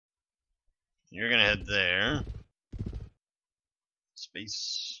you're gonna head there.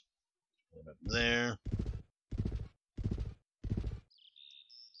 Space. Head up there.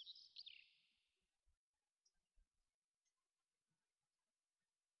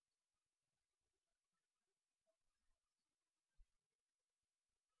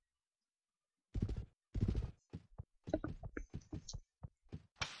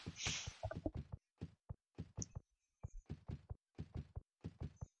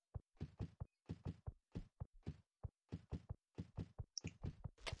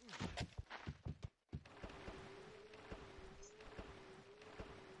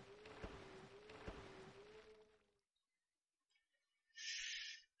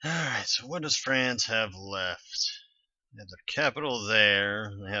 Alright, so what does France have left? They have their capital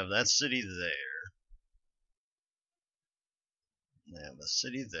there. They have that city there. They have a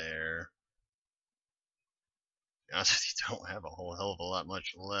city there. To be honest with you, don't have a whole hell of a lot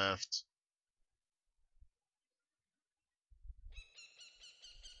much left.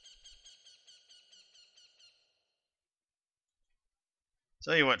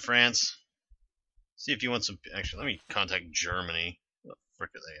 Tell you what, France. See if you want some. Actually, let me contact Germany. What the frick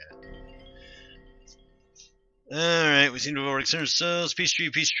are they at? Alright, we seem to have already extended ourselves. Peace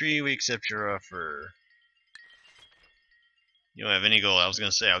tree, we accept your offer. You don't have any gold. I was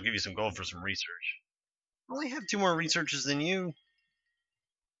gonna say, I'll give you some gold for some research. I only have 2 more researches than you.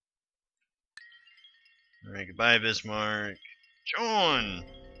 Alright, goodbye, Bismarck. John!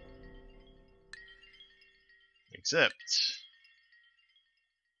 Accept.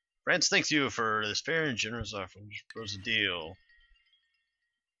 France thanks you for this fair and generous offer. Just propose a deal.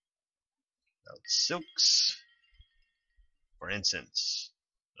 About silks. For incense.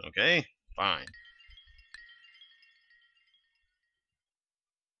 Okay, fine.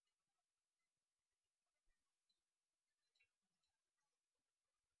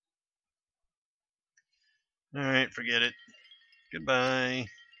 Alright, forget it. Goodbye.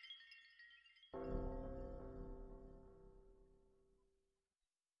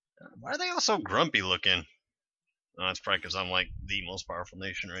 Why are they all so grumpy looking? Oh, that's probably because I'm like the most powerful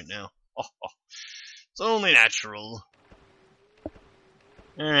nation right now. Oh, it's only natural.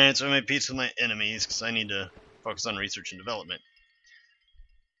 Alright, so I made peace with my enemies because I need to focus on research and development.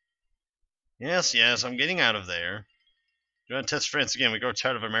 Yes, I'm getting out of there. Do you want to test France again? We grow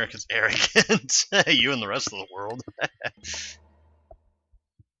tired of America's arrogance. You and the rest of the world.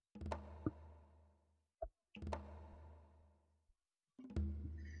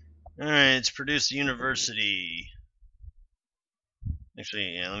 Alright, it's produced a university.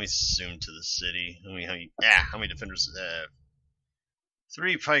 Actually, yeah, let me zoom to the city. How many defenders does it have?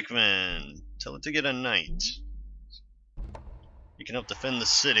 3 pikemen. Tell it to get a knight. You can help defend the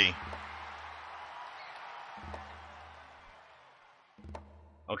city.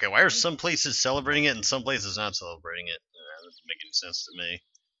 Okay, why are some places celebrating it and some places not celebrating it? That doesn't make any sense to me.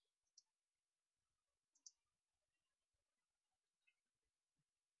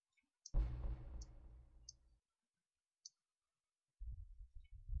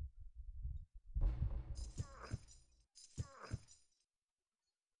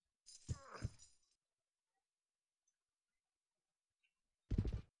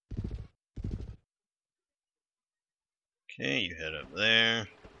 Okay, you head up there.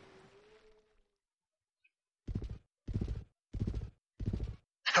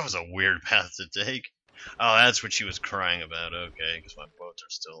 That was a weird path to take. Oh, that's what she was crying about. Okay, because my boats are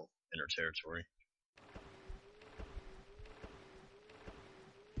still in her territory.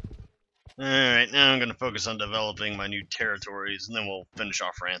 Alright, now I'm going to focus on developing my new territories, and then we'll finish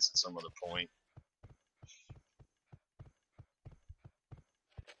off France at some other point.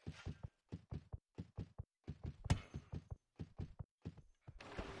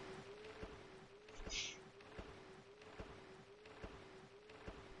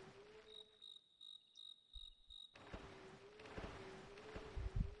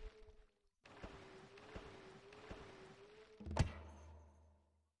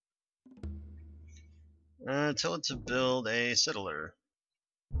 Tell it to build a settler.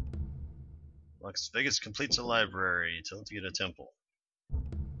 Las Vegas completes a library. Tell it to get a temple.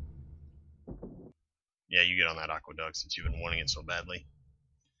 Yeah, you get on that aqueduct since you've been wanting it so badly.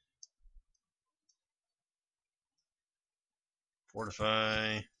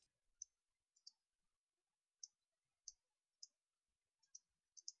 Fortify.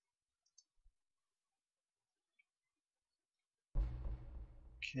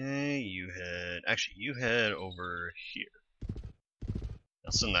 Okay, you head over here.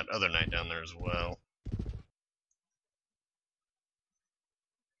 I'll send that other knight down there as well.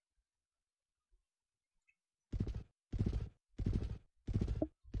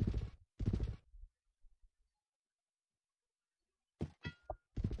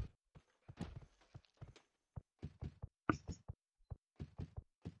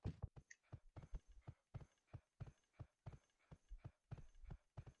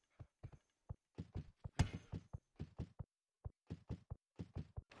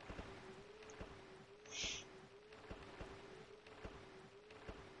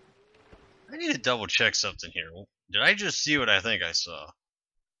 need to double check something here. Did I just see what I think I saw?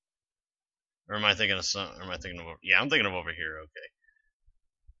 Or am I thinking of something? Or am I thinking of? Yeah, I'm thinking of over here. Okay.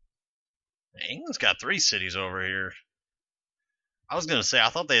 England's got 3 cities over here. I was gonna say I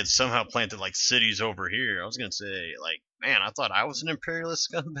thought they had somehow planted like cities over here. I was gonna say like, man, I thought I was an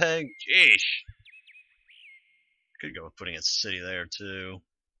imperialist scumbag. Jeez. Could go with putting a city there too,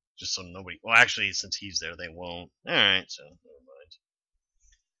 just so nobody. Well, actually, since he's there, they won't. All right, so never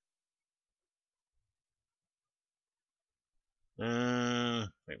mind.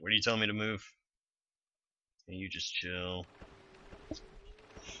 Wait, where do you tell me to move? Can you just chill?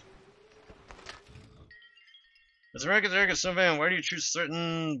 As American Snowman, why do you choose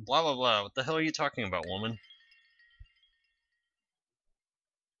certain blah blah blah? What the hell are you talking about, woman?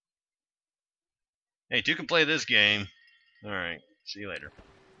 Hey, 2 can play this game. Alright, see you later.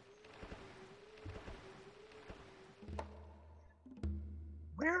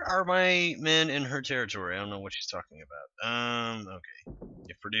 Where are my men in her territory? I don't know what she's talking about. Okay.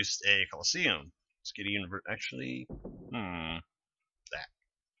 You produced a Coliseum. Let's get a universe. Actually, that.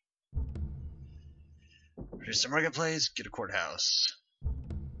 Produce a marketplace, get a courthouse.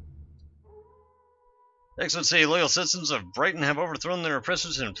 Next, let's say loyal citizens of Brighton have overthrown their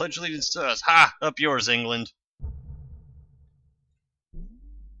oppressors and pledged allegiance to us. Ha! Up yours, England.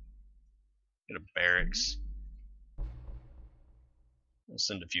 Get a barracks. I'll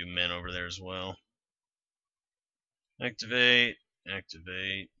send a few men over there as well. Activate.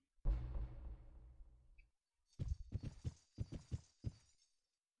 Activate.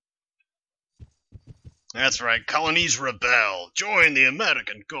 That's right, colonies rebel. Join the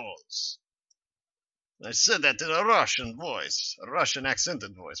American cause. I said that in a Russian voice. A Russian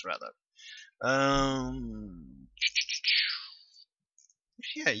accented voice, rather.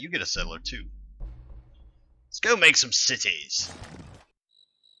 Yeah, you get a settler too. Let's go make some cities.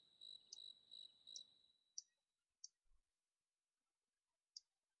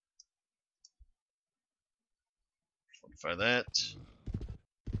 Fortify that.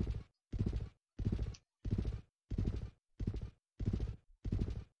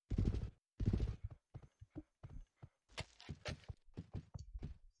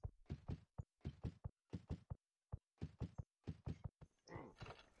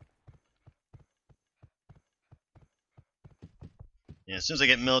 Yeah, as soon as I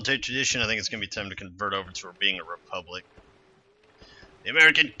get military tradition, I think it's going to be time to convert over to being a republic. The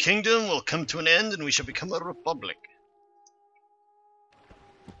American kingdom will come to an end and we shall become a republic.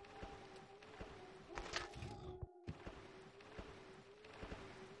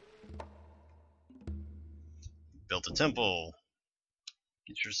 Built a temple.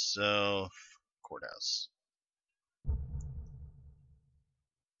 Get yourself a courthouse.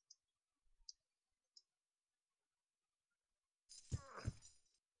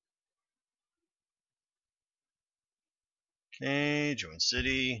 Okay, join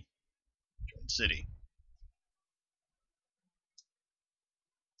city. Join city.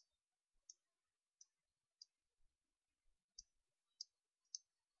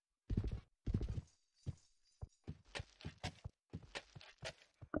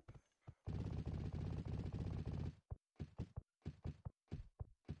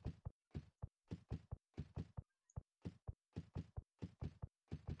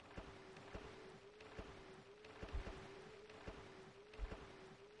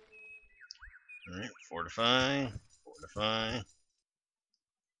 Alright, fortify. Fortify.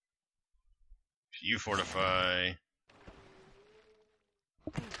 You fortify.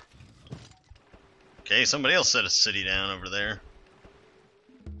 Okay, somebody else set a city down over there.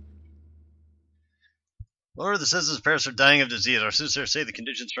 Lord, the citizens of Paris are dying of disease. Our sisters say the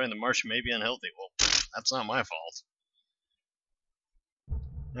conditions surrounding the marsh may be unhealthy. Well, that's not my fault.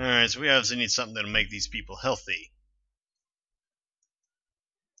 Alright, so we obviously need something that'll make these people healthy.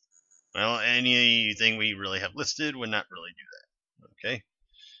 Well, anything we really have listed would not really do that. Okay.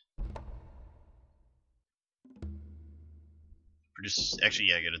 Produce. Actually,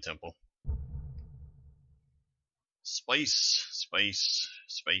 yeah, get a temple. Spice, spice,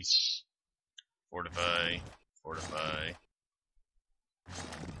 spice. Fortify, fortify.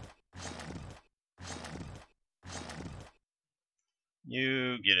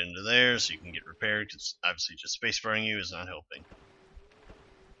 You get into there so you can get repaired, because obviously just spacefaring you is not helping.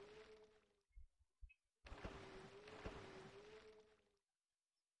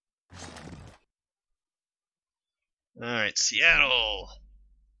 Alright, Seattle!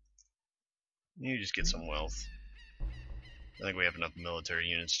 You just get some wealth. I think we have enough military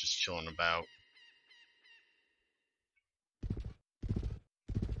units just chilling about.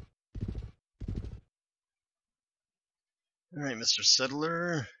 Alright, Mr.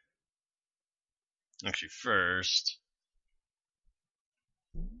 Settler. Actually, first.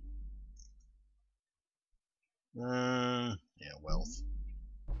 Yeah, wealth.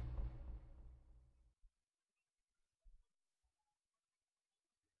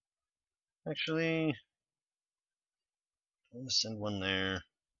 Actually, I'm gonna send one there.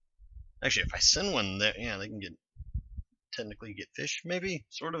 Actually, if I send one there, yeah, they can technically get fish, maybe?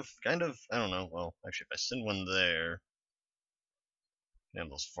 Sort of, kind of, I don't know. Well, actually, if I send one there,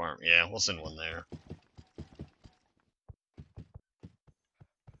 Campbell's Farm, yeah, we'll send one there.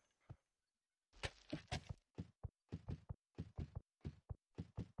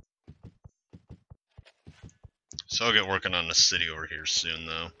 So I'll get working on the city over here soon,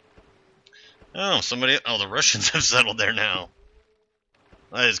 though. Oh, the Russians have settled there now.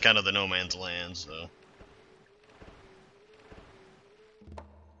 That is kind of the no man's land, so.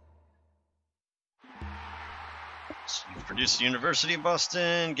 So you've produced the University of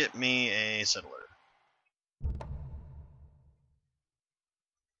Boston, get me a settler.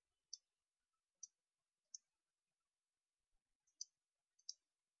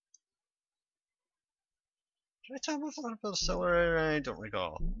 Did I talk about a settler? I don't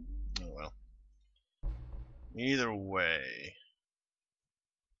recall. Oh well. Either way.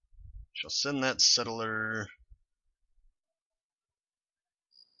 Shall send that settler.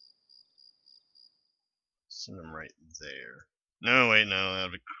 Send him right there. No, wait, no,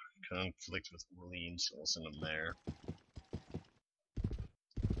 that would conflict with Orleans, so I'll send him there.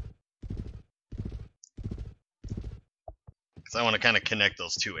 Because I want to kind of connect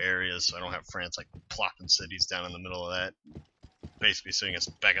those two areas so I don't have France like plopping cities down in the middle of that. Basically setting us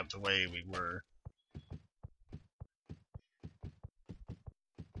back up to the way we were.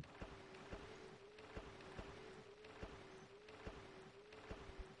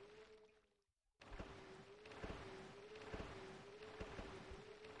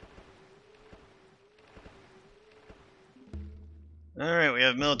 Alright, we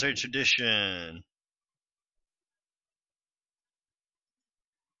have military tradition.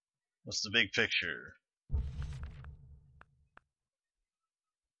 What's the big picture?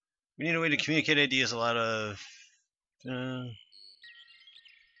 We need a way to communicate ideas. A lot of...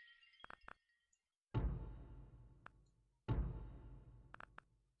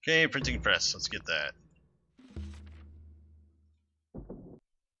 Okay, printing press. Let's get that.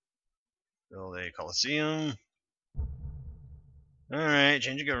 Build a Coliseum. Alright,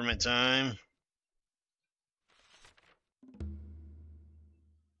 change of government time.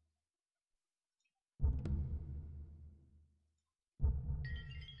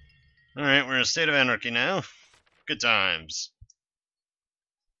 Alright, we're in a state of anarchy now. Good times.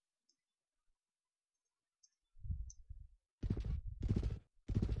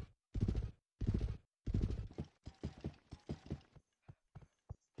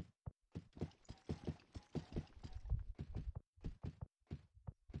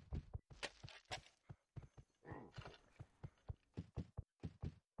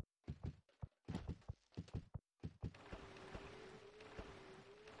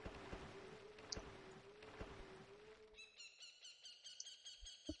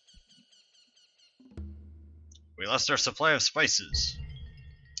 We lost our supply of spices.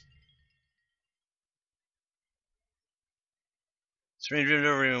 Strange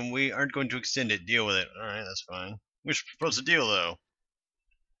over and we aren't going to extend it. Deal with it. Alright, that's fine. We should propose a deal, though.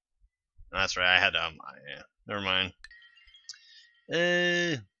 Oh, that's right, I had, yeah. Never mind.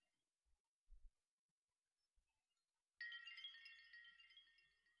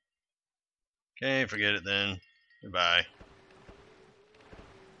 Okay, forget it then. Goodbye.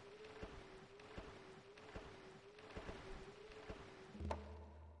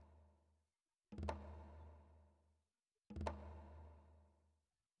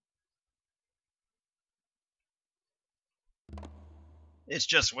 It's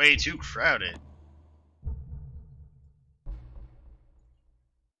just way too crowded.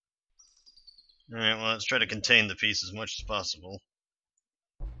 Alright, well, let's try to contain the peace as much as possible.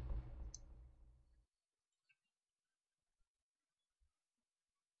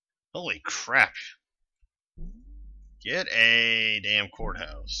 Holy crap. Get a damn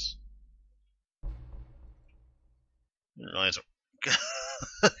courthouse. I didn't realize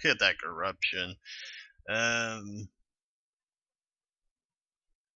get that corruption.